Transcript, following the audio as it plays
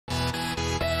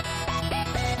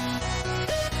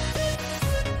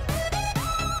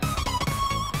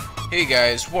Hey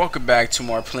guys, welcome back to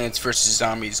more Plants vs.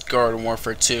 Zombies Garden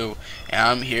Warfare 2, and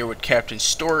I'm here with Captain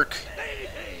Stork.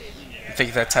 I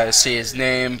think that's how to say his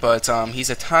name, but he's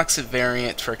a toxic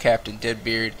variant for Captain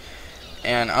Deadbeard,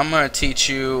 and I'm going to teach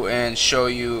you and show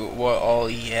you what all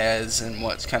he has and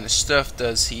what kind of stuff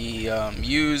does he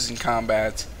use in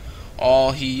combat.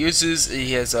 All he uses,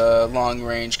 he has a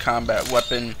long-range combat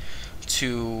weapon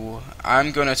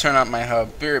I'm going to turn on my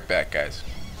hub. Be right back, guys.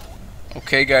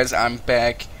 Okay guys, I'm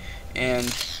back.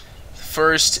 And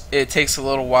first, it takes a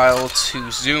little while to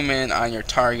zoom in on your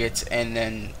target, and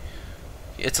then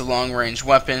it's a long-range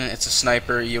weapon. It's a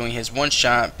sniper. He only has one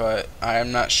shot, but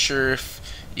I'm not sure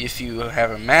if you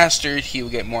have him mastered, he will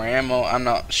get more ammo. I'm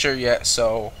not sure yet,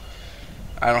 so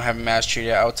I don't have him mastered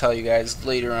yet. I'll tell you guys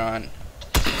later on.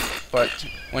 But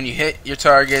when you hit your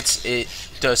targets, it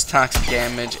does toxic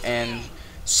damage and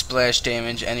splash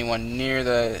damage. Anyone near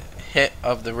the hit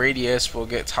of the radius will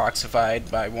get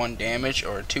toxified by 1 damage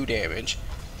or 2 damage.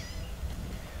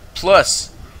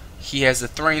 Plus, he has a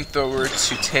flamethrower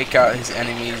to take out his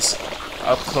enemies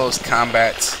up close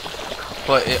combat,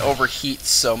 but it overheats,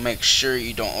 so make sure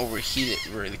you don't overheat it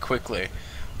really quickly.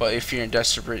 But if you're in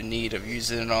desperate need of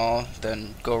using it all,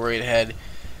 then go right ahead.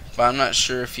 But I'm not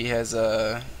sure if he has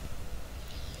a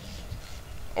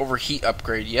overheat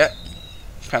upgrade yet.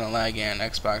 Kind of laggy on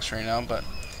Xbox right now, but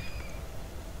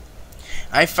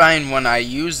I find when I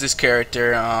use this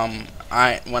character,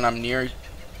 when I'm near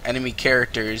enemy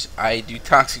characters, I do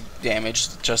toxic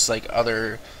damage just like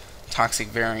other toxic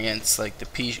variants, like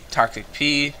the Toxic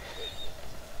P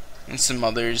and some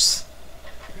others.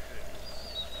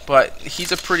 But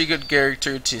he's a pretty good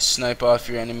character to snipe off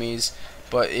your enemies.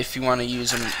 But if you want to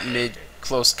use him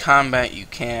mid-close combat, you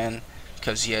can,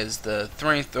 because he has the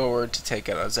flamethrower to take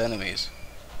out his enemies.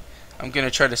 I'm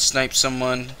gonna try to snipe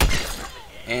someone,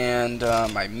 and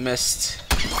I missed.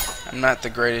 I'm not the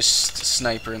greatest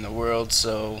sniper in the world,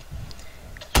 so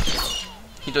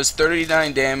he does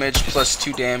 39 damage plus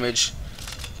 2 damage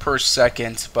per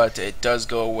second, but it does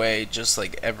go away just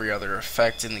like every other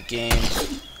effect in the game.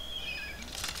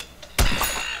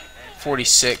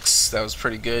 46, that was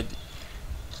pretty good.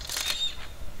 I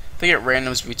think it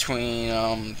randoms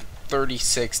between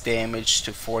 36 damage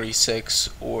to 46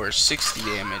 or 60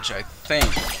 damage, I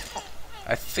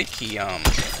think he,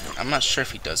 I'm not sure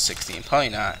if he does 16, probably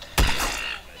not.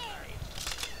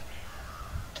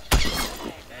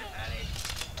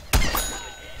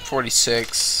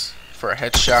 $46 for a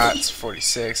headshot, it's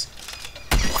 46.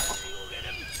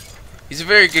 He's a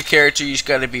very good character. You just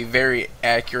gotta be very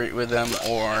accurate with him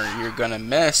or you're gonna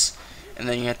miss, and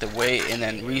then you have to wait and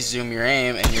then resume your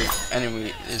aim and your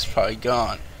enemy is probably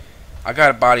gone. I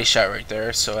got a body shot right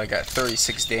there, so I got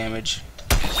 36 damage.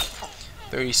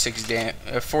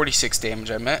 46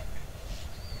 damage I meant.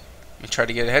 Let me try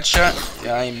to get a headshot.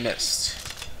 Yeah, I missed.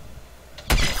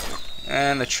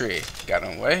 And the tree got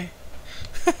in the way.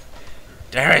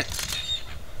 Damn it!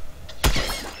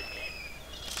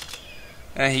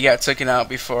 And he got taken out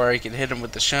before I could hit him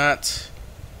with the shot.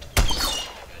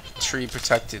 Tree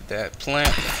protected that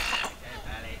plant.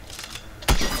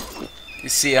 You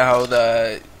see how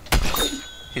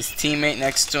his teammate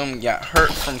next to him got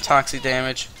hurt from toxic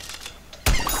damage.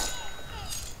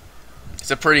 It's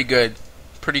a pretty good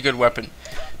weapon.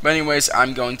 But anyways,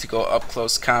 I'm going to go up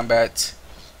close combat.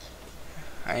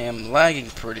 I am lagging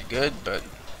pretty good, but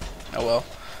oh well.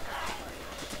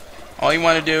 All you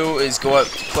want to do is go up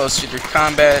close to your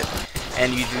combat,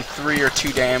 and you do 3 or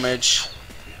 2 damage,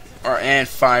 and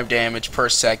 5 damage per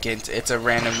second. It's a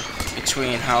random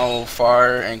between how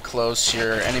far and close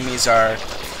your enemies are.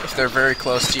 If they're very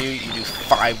close to you, you do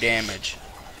 5 damage.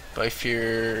 But if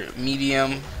you're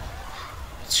medium,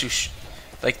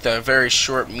 like the very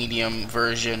short medium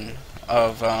version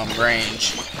of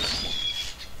range,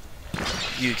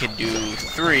 you can do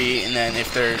 3, and then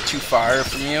if they're too far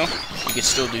from you, you can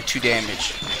still do 2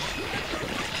 damage.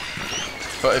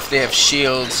 But if they have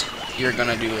shields, you're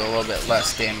gonna do a little bit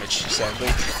less damage, sadly.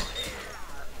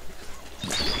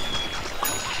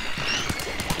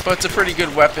 But it's a pretty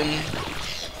good weapon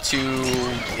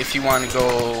if you want to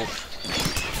go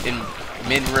in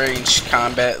mid-range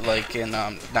combat, like in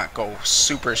not go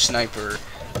super sniper.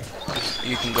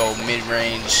 You can go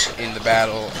mid-range in the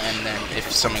battle, and then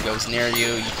if someone goes near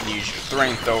you, you can use your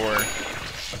flamethrower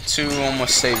to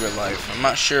almost save your life. I'm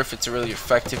not sure if it's really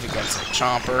effective against a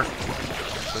chomper,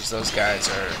 because those guys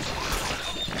are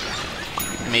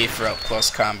made for up close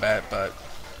combat, but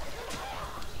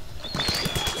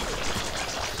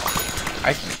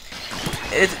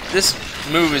this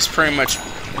move is pretty much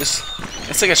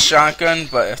it's like a shotgun,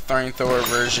 but a flamethrower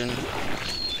version.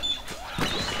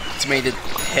 It's made it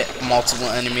hit multiple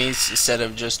enemies instead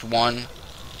of just one.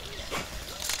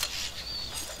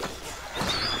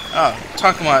 Oh,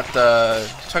 talking about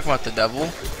the devil.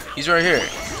 He's right here.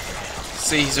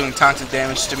 See, he's doing toxic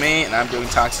damage to me, and I'm doing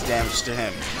toxic damage to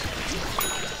him.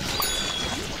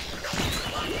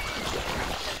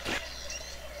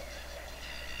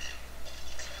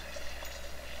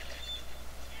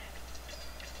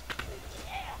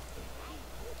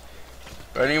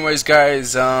 But anyways,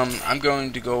 guys, I'm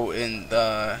going to go in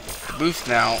the booth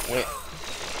now. Wait.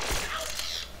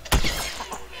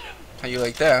 How you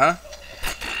like that, huh?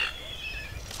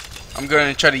 I'm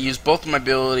going to try to use both of my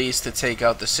abilities to take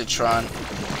out the Citron.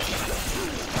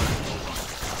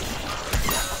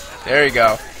 There you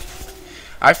go.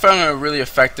 I found a really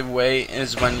effective way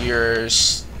is when you're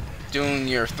doing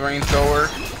your flamethrower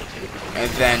and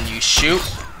then you shoot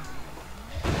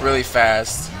really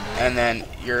fast, and then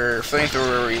your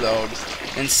flamethrower reload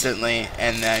instantly,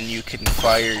 and then you can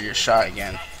fire your shot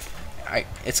again.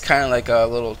 It's kind of like a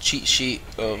little cheat sheet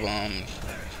of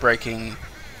breaking.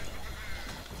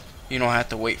 You don't have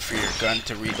to wait for your gun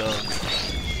to reload.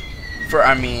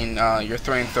 Your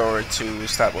flamethrower to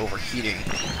stop overheating.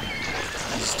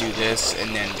 Just do this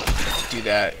and then do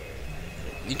that.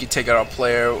 You can take out a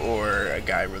player or a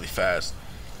guy really fast.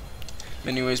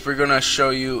 Anyways, we're gonna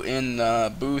show you in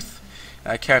the booth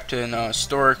Captain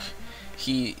Stork.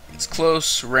 It's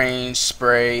close range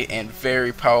spray and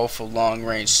very powerful long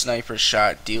range sniper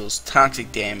shot deals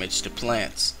toxic damage to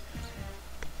plants.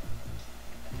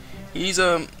 You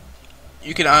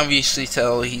can obviously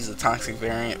tell he's a toxic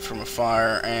variant from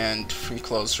afar and from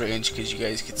close range because you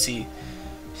guys can see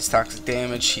his toxic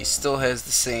damage. He still has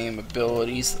the same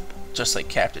abilities just like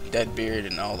Captain Deadbeard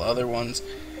and all the other ones,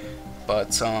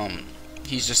 but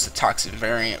he's just a toxic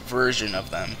variant version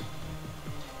of them.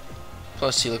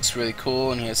 Plus he looks really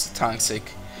cool and he has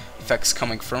toxic effects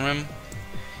coming from him.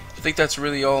 I think that's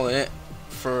really all it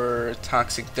for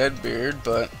Toxic Deadbeard,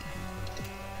 but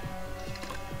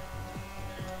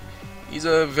he's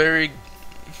a very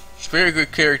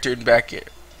good character in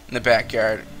the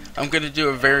backyard. I'm gonna do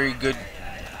a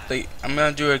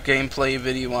gameplay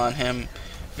video on him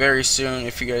very soon.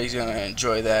 If you guys are gonna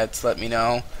enjoy that, let me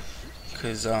know,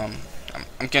 because I'm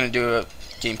gonna do a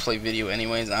gameplay video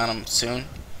anyways on him soon.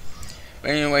 But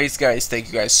anyways, guys, thank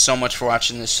you guys so much for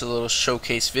watching this little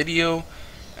showcase video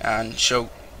and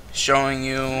showing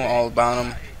you all about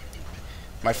him.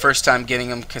 My first time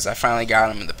getting him because I finally got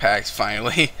him in the packs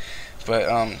finally. But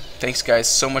thanks guys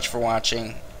so much for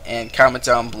watching, and comment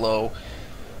down below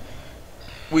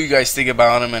what you guys think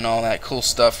about him and all that cool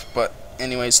stuff. But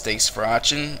anyways, thanks for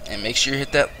watching, and make sure you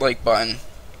hit that like button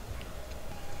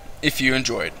if you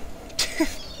enjoyed.